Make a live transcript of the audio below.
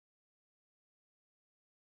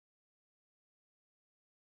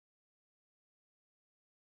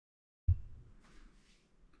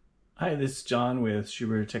Hi, this is John with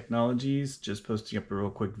Schubert Technologies. Just posting up a real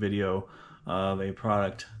quick video of a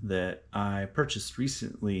product that I purchased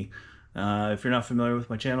recently. If you're not familiar with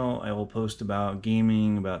my channel, I will post about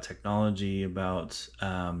gaming, about technology, about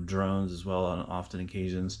drones as well on often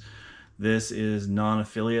occasions. This is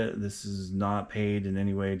non-affiliate. This is not paid in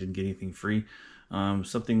any way. Didn't get anything free.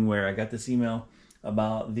 Something where I got this email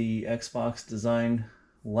about the Xbox Design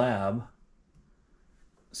Lab.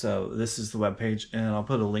 So this is the webpage, and I'll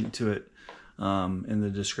put a link to it in the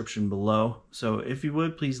description below. So if you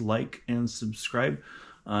would, please like and subscribe.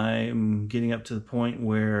 I'm getting up to the point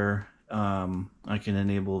where I can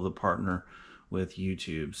enable the partner with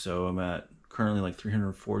YouTube. So I'm at currently like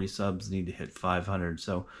 340 subs, need to hit 500.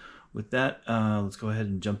 So with that, let's go ahead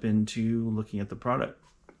and jump into looking at the product.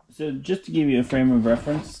 So just to give you a frame of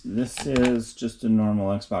reference, this is just a normal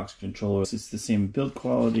Xbox controller. It's the same build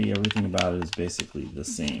quality, everything about it is basically the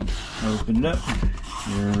same. Open it up,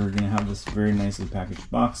 you're going to have this very nicely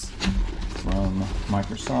packaged box from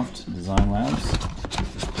Microsoft Design Labs.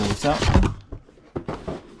 Just pull this out,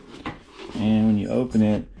 and when you open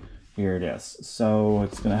it, here it is. So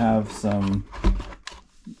it's going to have some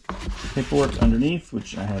paperwork underneath,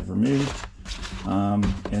 which I have removed.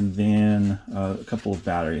 And then a couple of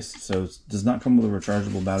batteries. So it does not come with a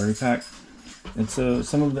rechargeable battery pack. And so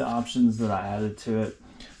some of the options that I added to it.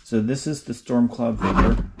 So this is the Stormcloud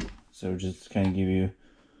Vapor. So just to kind of give you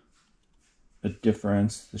a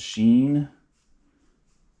difference. The sheen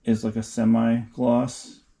is like a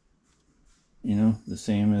semi-gloss, you know, the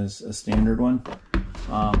same as a standard one.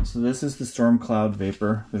 So this is the Stormcloud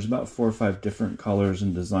Vapor. There's about 4 or 5 different colors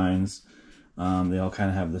and designs. They all kind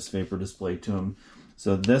of have this vapor display to them.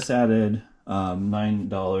 So this added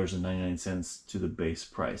 $9.99 to the base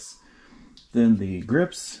price. Then the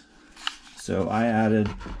grips. So I added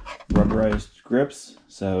rubberized grips.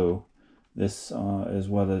 So this is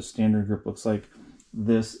what a standard grip looks like.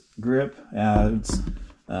 This grip adds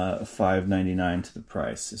 $5.99 to the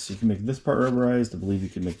price. So you can make this part rubberized. I believe you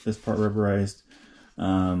can make this part rubberized.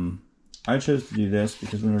 I chose to do this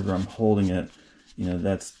because whenever I'm holding it, you know,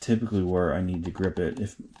 that's typically where I need to grip it.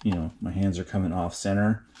 If, you know, my hands are coming off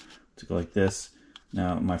center to go like this.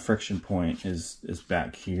 Now my friction point is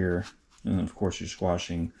back here. And then of course you're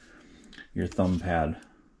squashing your thumb pad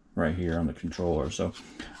right here on the controller. So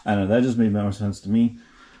I don't know, that just made more sense to me.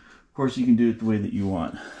 Of course you can do it the way that you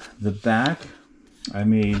want. The back, I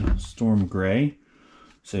made Storm Gray.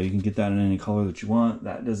 So you can get that in any color that you want.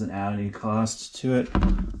 That doesn't add any cost to it.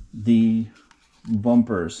 The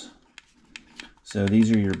bumpers. So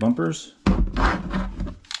these are your bumpers.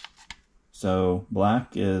 So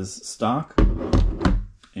black is stock,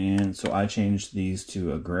 and so I changed these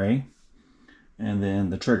to a gray. And then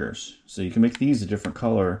the triggers. So you can make these a different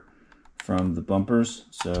color from the bumpers.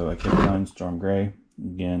 So I kept mine Storm Gray.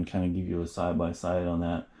 Again, kind of give you a side-by-side on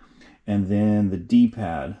that. And then the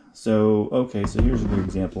D-pad. So, okay, so here's a good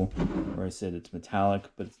example where I said it's metallic,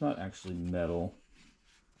 but it's not actually metal.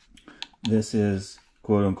 This is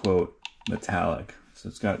quote-unquote metallic, so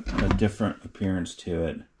it's got a different appearance to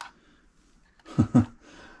it.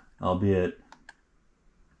 Albeit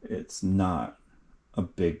it's not a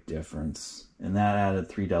big difference, and that added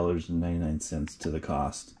 $3.99 to the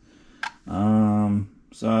cost. So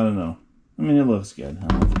I don't know, I mean, it looks good. I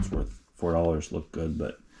don't know if it's worth $4. Look good,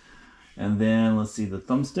 but. And then let's see, the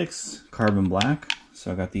thumbsticks, carbon black.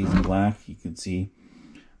 So I got these in black. You can see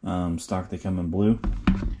stock, they come in blue.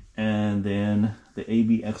 And then the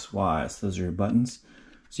ABXY, so those are your buttons.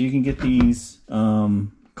 So you can get these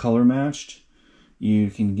color matched.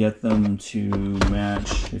 You can get them to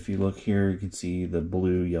match, if you look here, you can see the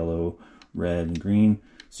blue, yellow, red, and green.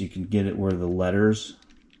 So you can get it where the letters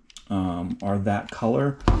are that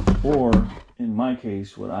color. Or in my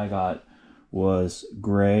case, what I got was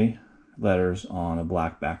gray letters on a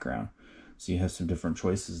black background. So you have some different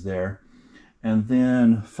choices there. And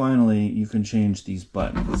then finally, you can change these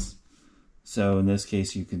buttons. So in this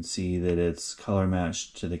case, you can see that it's color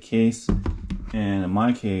matched to the case. And in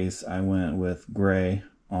my case, I went with gray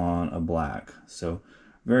on a black. So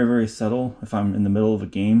very, very subtle. If I'm in the middle of a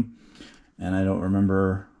game and I don't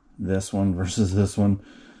remember this one versus this one,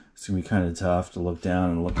 it's gonna be kind of tough to look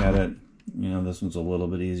down and look at it. You know, this one's a little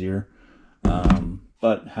bit easier.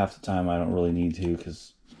 But half the time I don't really need to,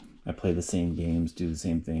 because I play the same games, do the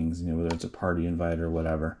same things, you know, whether it's a party invite or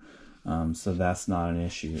whatever. So that's not an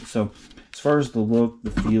issue. So as far as the look, the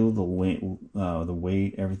feel, the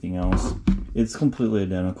weight, everything else, it's completely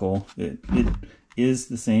identical. It is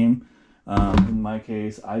the same. In my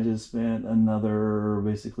case, I just spent another,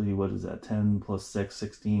 basically, what is that, 10 plus 6,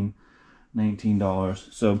 16,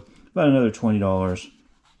 $19. So about another $20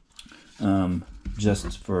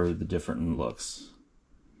 just for the different looks.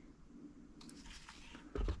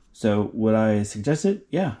 So would I suggest it?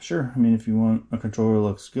 Yeah, sure. I mean, if you want a controller that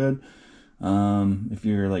looks good, if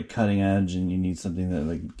you're like cutting edge and you need something that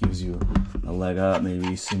like gives you a leg up, maybe you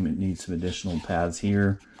need some additional pads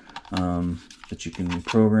here that you can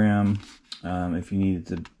program. If you need it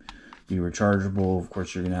to be rechargeable, of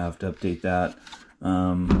course you're gonna have to update that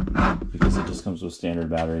because it just comes with standard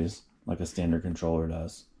batteries like a standard controller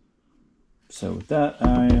does. So with that,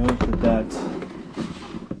 I hope that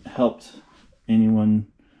helped anyone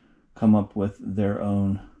come up with their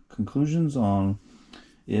own conclusions on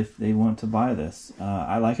if they want to buy this.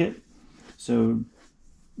 I like it, so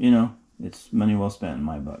it's money well spent in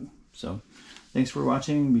my book. So thanks for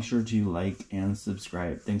watching. Be sure to like and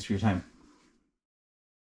subscribe. Thanks for your time.